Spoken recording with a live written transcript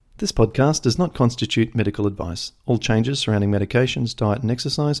This podcast does not constitute medical advice. All changes surrounding medications, diet and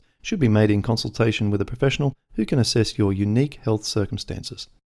exercise should be made in consultation with a professional who can assess your unique health circumstances.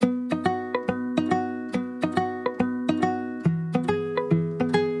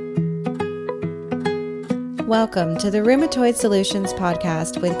 Welcome to the Rheumatoid Solutions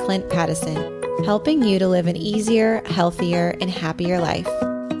podcast with Clint Pattison, helping you to live an easier, healthier, and happier life.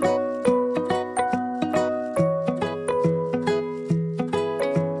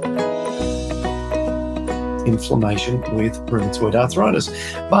 Inflammation with rheumatoid arthritis.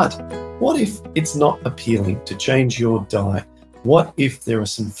 But what if it's not appealing to change your diet? What if there are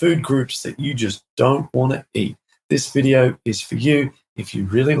some food groups that you just don't want to eat? This video is for you if you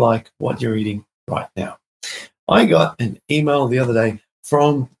really like what you're eating right now. I got an email the other day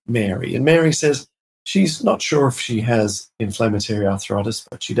from Mary, and Mary says she's not sure if she has inflammatory arthritis,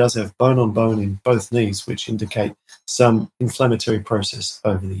 but she does have bone on bone in both knees, which indicate some inflammatory process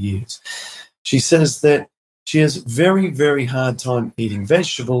over the years. She says that she has very, very hard time eating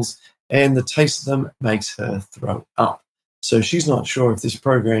vegetables, and the taste of them makes her throw up. So she's not sure if this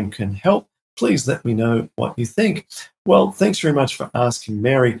program can help. Please let me know what you think. Well, thanks very much for asking,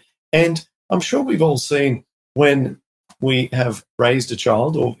 Mary. And I'm sure we've all seen when we have raised a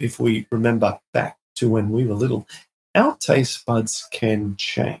child, or if we remember back to when we were little, our taste buds can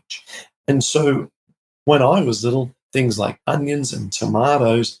change. And so when I was little, things like onions and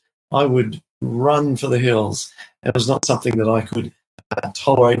tomatoes, I would run for the hills. It was not something that I could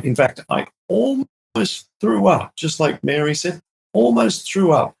tolerate. In fact, I almost threw up, just like Mary said, almost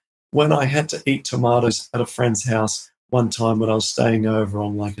threw up when I had to eat tomatoes at a friend's house one time when I was staying over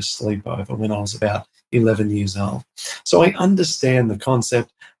on like a sleepover when I was about 11 years old. So I understand the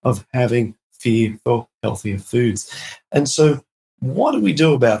concept of having fear for healthier foods. And so what do we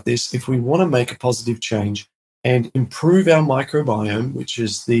do about this if we want to make a positive change and improve our microbiome, which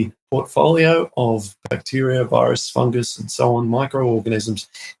is the portfolio of bacteria, virus, fungus, and so on, microorganisms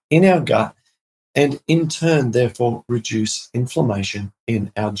in our gut, and in turn, therefore, reduce inflammation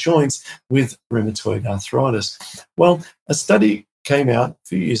in our joints with rheumatoid arthritis? Well, a study came out a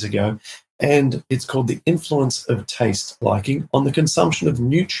few years ago, and it's called The Influence of Taste Liking on the Consumption of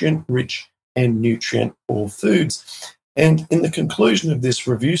Nutrient-Rich and Nutrient-Poor Foods. And in the conclusion of this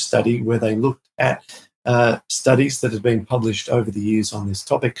review study, where they looked at studies that have been published over the years on this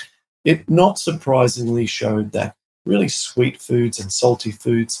topic, it not surprisingly showed that really sweet foods and salty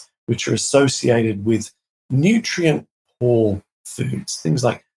foods, which are associated with nutrient-poor foods, things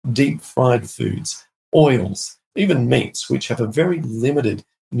like deep-fried foods, oils, even meats, which have a very limited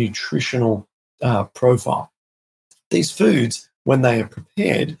nutritional profile. These foods, when they are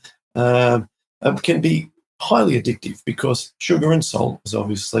prepared, can be highly addictive because sugar and salt is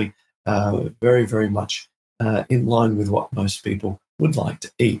obviously very, very much in line with what most people would like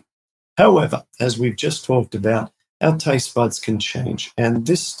to eat. However, as we've just talked about, our taste buds can change. And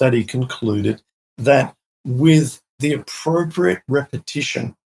this study concluded that with the appropriate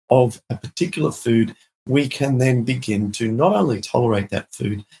repetition of a particular food, we can then begin to not only tolerate that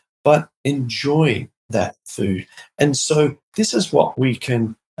food, but enjoy that food. And so this is what we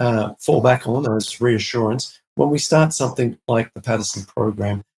can fall back on as reassurance when we start something like the Pattison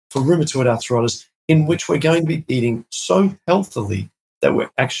program for rheumatoid arthritis, in which we're going to be eating so healthily that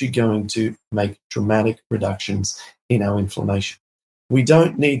we're actually going to make dramatic reductions in our inflammation. We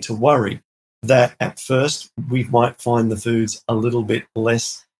don't need to worry that at first we might find the foods a little bit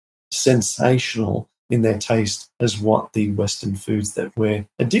less sensational in their taste as what the Western foods that we're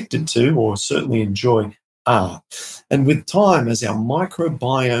addicted to or certainly enjoy are. And with time, as our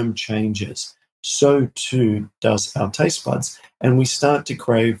microbiome changes, so too does our taste buds, and we start to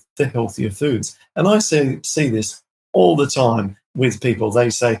crave the healthier foods. And I see this all the time with people. They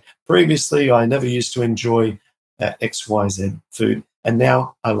say, previously I never used to enjoy XYZ food, and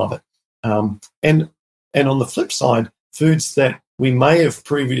now I love it. And on the flip side, foods that we may have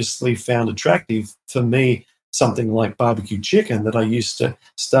previously found attractive, for me, something like barbecue chicken that I used to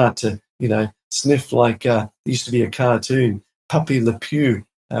start to, sniff like, there used to be a cartoon, Puppy Le Pew,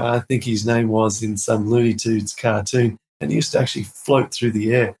 I think his name was in some Looney Tunes cartoon, and he used to actually float through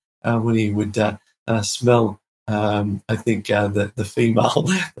the air when he would smell, I think, the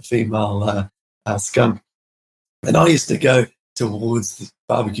female skunk. And I used to go towards the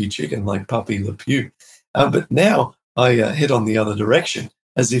barbecue chicken like Puppy Le Pew. But now I head on the other direction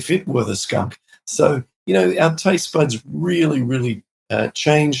as if it were the skunk. So, our taste buds really, really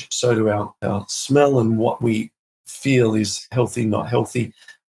change. So do our smell and what we feel is healthy, not healthy,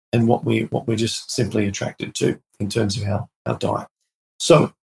 and what we're just simply attracted to in terms of our diet.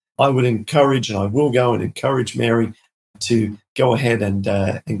 So I would encourage, and I will go and encourage Mary to go ahead and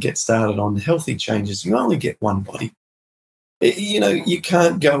get started on healthy changes, you only get one body. You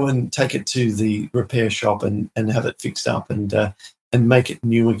can't go and take it to the repair shop and have it fixed up and make it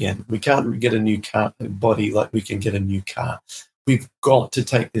new again. We can't get a new body like we can get a new car. We've got to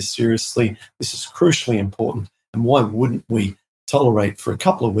take this seriously. This is crucially important. And why wouldn't we tolerate for a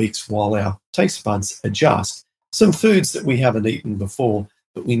couple of weeks while our taste buds adjust some foods that we haven't eaten before,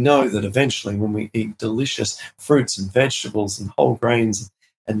 but we know that eventually when we eat delicious fruits and vegetables and whole grains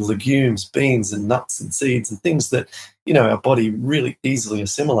and legumes, beans and nuts and seeds and things that, our body really easily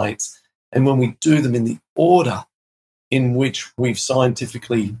assimilates, and when we do them in the order in which we've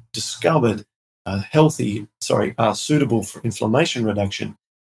scientifically discovered are suitable for inflammation reduction,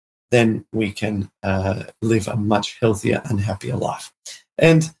 then we can live a much healthier and happier life.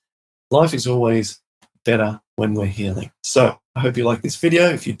 And life is always better when we're healing. So I hope you like this video.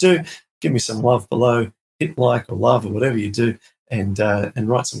 If you do, give me some love below, hit like or love or whatever you do, and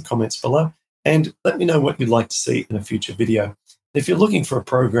write some comments below. And let me know what you'd like to see in a future video. If you're looking for a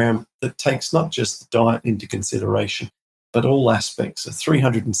program that takes not just the diet into consideration, but all aspects, a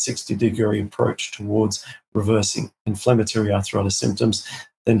 360-degree approach towards reversing inflammatory arthritis symptoms,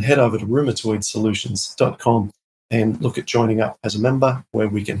 then head over to rheumatoidsolutions.com and look at joining up as a member, where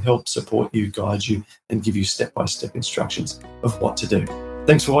we can help support you, guide you, and give you step-by-step instructions of what to do.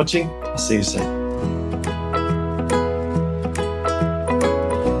 Thanks for watching. I'll see you soon.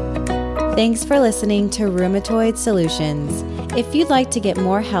 Thanks for listening to Rheumatoid Solutions. If you'd like to get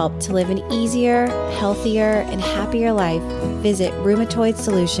more help to live an easier, healthier, and happier life, visit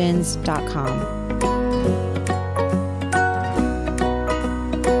rheumatoidsolutions.com.